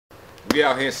We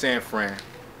out here in San Fran.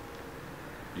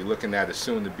 You're looking at a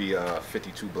soon-to-be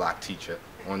 52 block teacher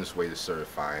on his way to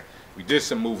certifying. We did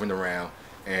some moving around,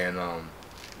 and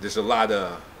there's a lot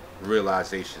of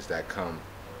realizations that come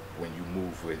when you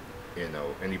move with, you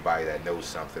know, anybody that knows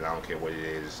something. I don't care what it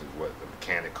is, what a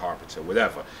mechanic, carpenter,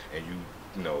 whatever, and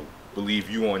you know, believe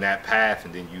you on that path,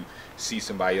 and then you see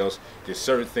somebody else. There's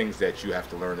certain things that you have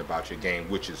to learn about your game,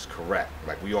 which is correct.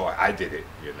 Like I did it,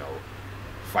 you know,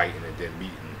 fighting and then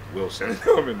meeting Wilson and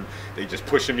them, and they just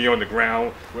pushing me on the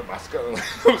ground with my skull.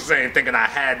 I'm saying, thinking I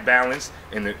had balance,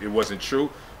 and it wasn't true.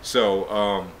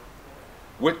 So,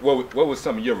 what was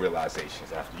some of your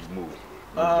realizations after you moved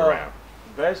around?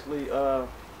 Basically,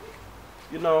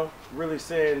 you know, really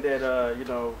saying that, you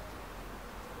know,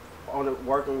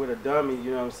 working with a dummy,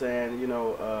 you know what I'm saying, you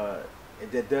know,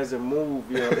 that doesn't move,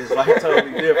 you know, it's like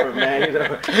totally different, man, you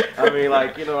know. I mean,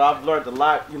 like, you know, I've learned a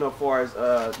lot, you know, as far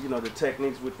as, you know, the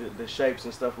techniques with the shapes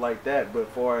and stuff like that, but as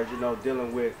far as, you know,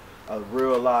 dealing with a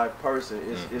real live person,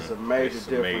 it's a major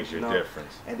difference, you know.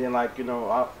 And then, like, you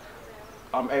know,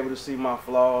 I'm able to see my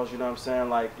flaws, you know what I'm saying,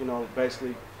 like, you know,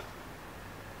 basically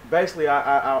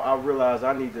I realized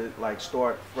I need to, like,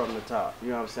 start from the top, you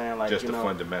know what I'm saying, like, just you the know,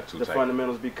 fundamentals,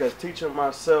 fundamentals, because teaching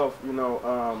myself, you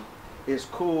know, it's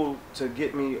cool to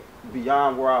get me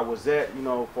beyond where I was at, you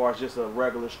know, as far as just a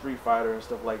regular street fighter and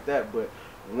stuff like that. But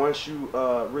once you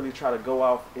really try to go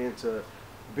out into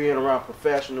being around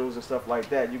professionals and stuff like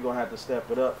that, you're gonna have to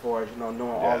step it up, as far as, you know,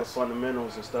 knowing all the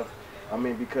fundamentals and stuff. I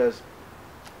mean, because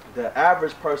the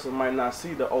average person might not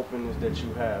see the openings that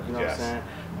you have, you know what I'm saying?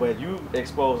 But you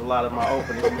expose a lot of my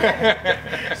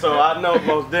openings. So I know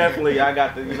most definitely I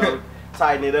got to, you know,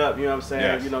 tighten it up, you know what I'm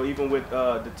saying? You know, even with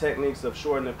the techniques of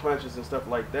shortening punches and stuff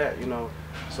like that, you know.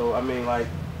 So, I mean, like,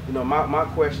 you know, my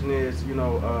question is, you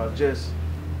know, just,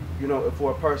 you know,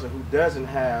 for a person who doesn't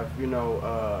have, you know,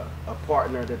 a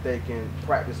partner that they can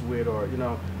practice with, or, you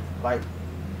know, like,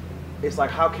 it's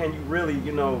like, how can you really,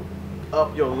 you know,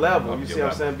 up your level, you see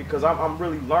what I'm saying? Because I'm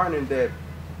really learning that,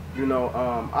 you know,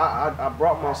 I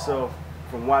brought myself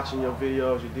from watching your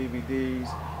videos, your DVDs,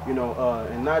 you know,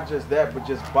 and not just that, but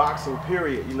just boxing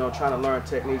period, you know, trying to learn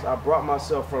techniques. I brought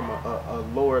myself from a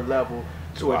lower level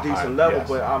to a decent level,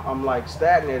 but I'm like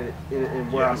stagnated in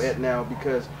where I'm at now,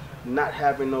 because not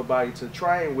having nobody to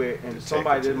train with, and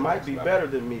somebody that might be better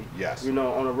than me, you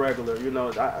know, on a regular, you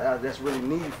know, that's really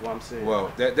needful, I'm saying.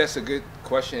 Well, that's a good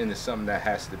question, and it's something that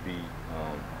has to be,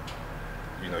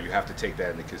 you know, you have to take that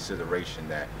into consideration,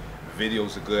 that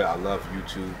videos are good. I love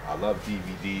YouTube, I love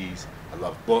DVDs, I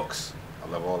love books, I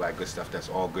love all that good stuff. That's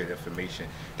all good information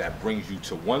that brings you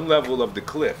to one level of the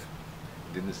cliff.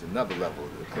 Then there's another level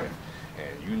of the cliff,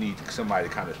 and you need somebody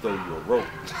to kind of throw you a rope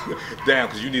down,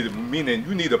 because you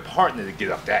need a partner to get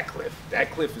up that cliff.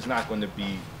 That cliff is not going to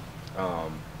be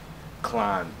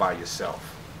climbed by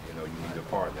yourself. You know, you need a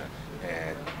partner,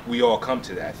 and we all come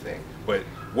to that thing. But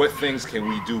what things can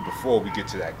we do before we get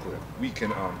to that cliff? We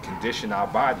can condition our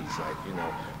bodies. Like, you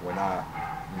know, when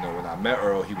I met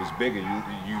Earl, he was bigger.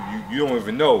 You don't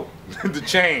even know the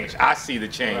change. I see the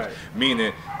change,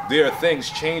 meaning there are things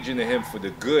changing to him for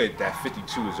the good that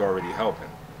 52 is already helping.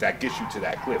 That gets you to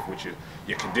that cliff, which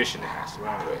your conditioning has to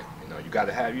be good. You know, you got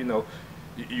to have, you know,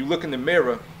 you look in the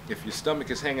mirror. If your stomach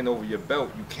is hanging over your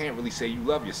belt, you can't really say you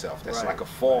love yourself. That's like a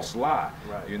false lie.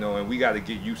 You know, and we got to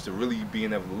get used to really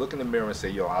being able to look in the mirror and say,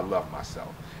 yo, I love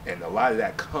myself. And a lot of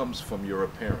that comes from your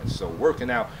appearance. So working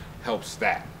out helps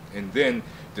that. And then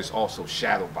there's also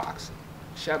shadow boxing.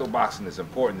 Shadow boxing is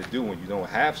important to do when you don't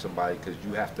have somebody, because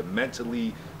you have to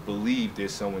mentally believe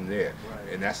there's someone there.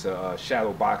 And that's a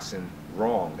shadow boxing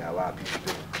wrong that a lot of people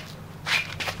do.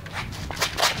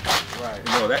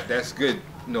 You know, that's good.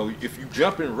 You know, if you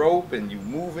jumping rope and you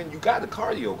moving, you got the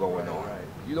cardio going on.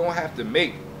 You don't have to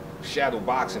make shadow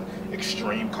boxing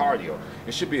extreme cardio.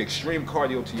 It should be extreme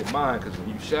cardio to your mind, because when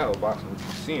you shadow boxing, what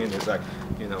you're seeing is like,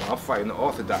 you know, I'm fighting the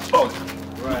orthodox.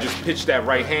 You just pitched that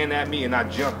right hand at me and I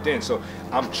jumped in. So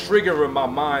I'm triggering my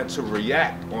mind to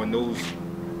react on those,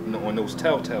 you know, on those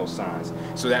telltale signs,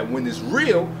 so that when it's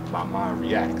real, my mind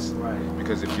reacts.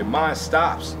 Because if your mind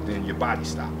stops, then your body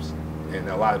stops. And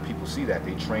a lot of people see that.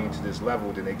 They train to this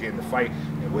level, then they get in the fight,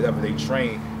 and whatever they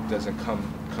train doesn't come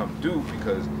due,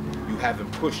 because you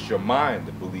haven't pushed your mind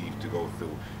to believe to go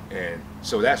through. And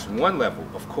so that's one level.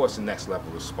 Of course, the next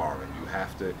level is sparring. You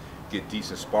have to get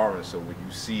decent sparring, so when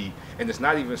you see, and it's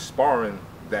not even sparring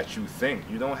that you think.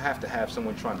 You don't have to have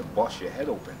someone trying to bust your head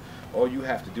open. All you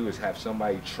have to do is have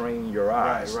somebody train your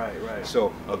eyes.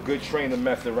 So a good training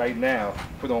method right now,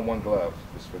 put on one glove,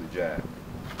 just for the jab.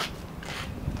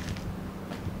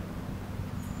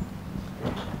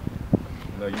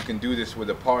 You know, you can do this with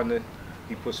a partner.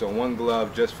 He puts on one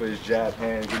glove just for his jab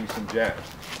hand. Give me some jabs.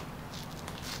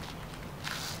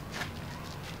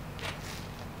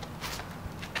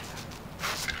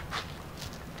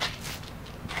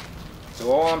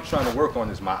 So all I'm trying to work on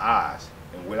is my eyes.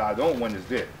 And what I don't want is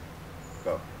this.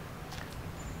 Go.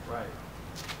 Right.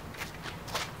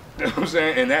 You know what I'm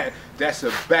saying? And that's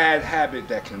a bad habit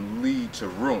that can lead to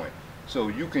ruin. So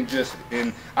you can just,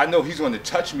 and I know he's going to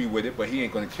touch me with it, but he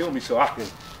ain't going to kill me, so I can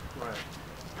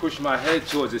push my head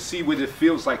towards it, see what it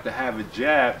feels like to have a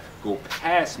jab go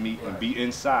past me and be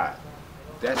inside.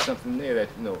 That's something there that,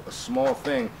 you know, a small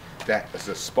thing that is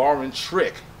a sparring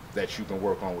trick that you can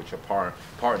work on with your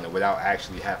partner without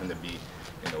actually having to be,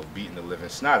 you know, beating the living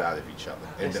snot out of each other.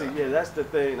 And see, yeah, that's the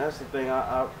thing. That's the thing.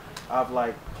 I've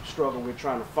like struggled with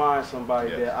trying to find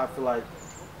somebody that I feel like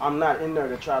I'm not in there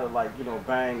to try to, like, you know,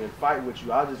 bang and fight with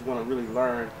you. I just want to really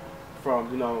learn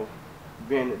from, you know,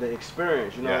 being the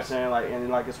experience. You know what I'm saying? Like, and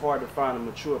like it's hard to find a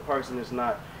mature person that's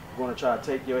not going to try to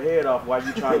take your head off while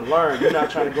you're trying to learn. You're not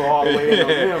trying to go all the way in on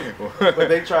them, but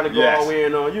they trying to go all the way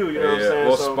in on you. You know what I'm saying?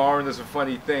 Well, so, sparring is a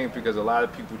funny thing because a lot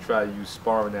of people try to use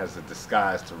sparring as a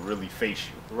disguise to really face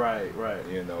you. Right, right.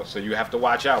 You know, so you have to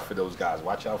watch out for those guys.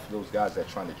 Watch out for those guys that are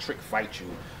trying to trick fight you,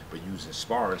 but using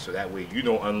sparring so that way you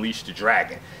don't unleash the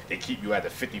dragon. They keep you at a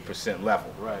 50%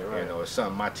 level. Right, right. You know, it's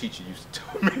something my teacher used to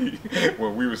tell me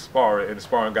when we were sparring and the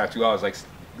sparring got 2 hours. Like,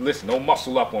 listen, don't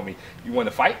muscle up on me. You want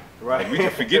to fight? Right. Like, we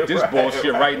can forget this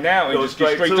bullshit right now and just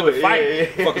get straight to the fight.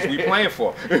 What the fuck is we playing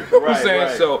for? You know what I'm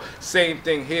saying? So same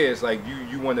thing here. It's like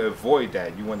you want to avoid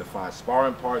that. You want to find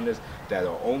sparring partners that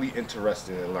are only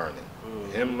interested in learning.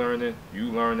 Him learning, you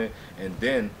learning, and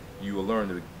then you will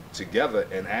learn together.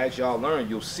 And as y'all learn,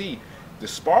 you'll see the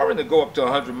sparring to go up to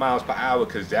 100 miles per hour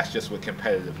because that's just what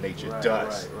competitive nature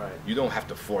does. Right. You don't have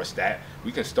to force that.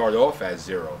 We can start off at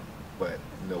 0. But,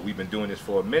 you know, we've been doing this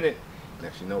for a minute.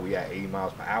 Next you know, we at 80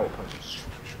 miles per hour punching,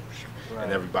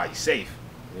 and everybody's safe.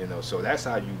 You know, so that's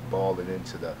how you ball it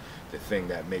into the thing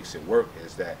that makes it work.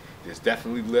 Is that there's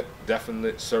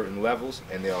definite certain levels,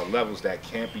 and there are levels that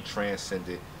can't be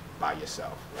transcended by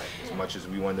yourself. Right? As much as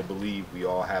we want to believe we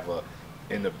all have a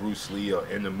in the Bruce Lee or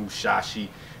in the Mushashi,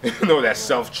 you know, that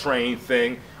self-trained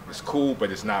thing. It's cool, but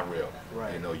it's not real.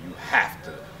 Right. You know, you have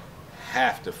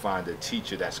to find a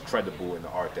teacher that's credible in the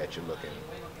art that you're looking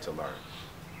to learn.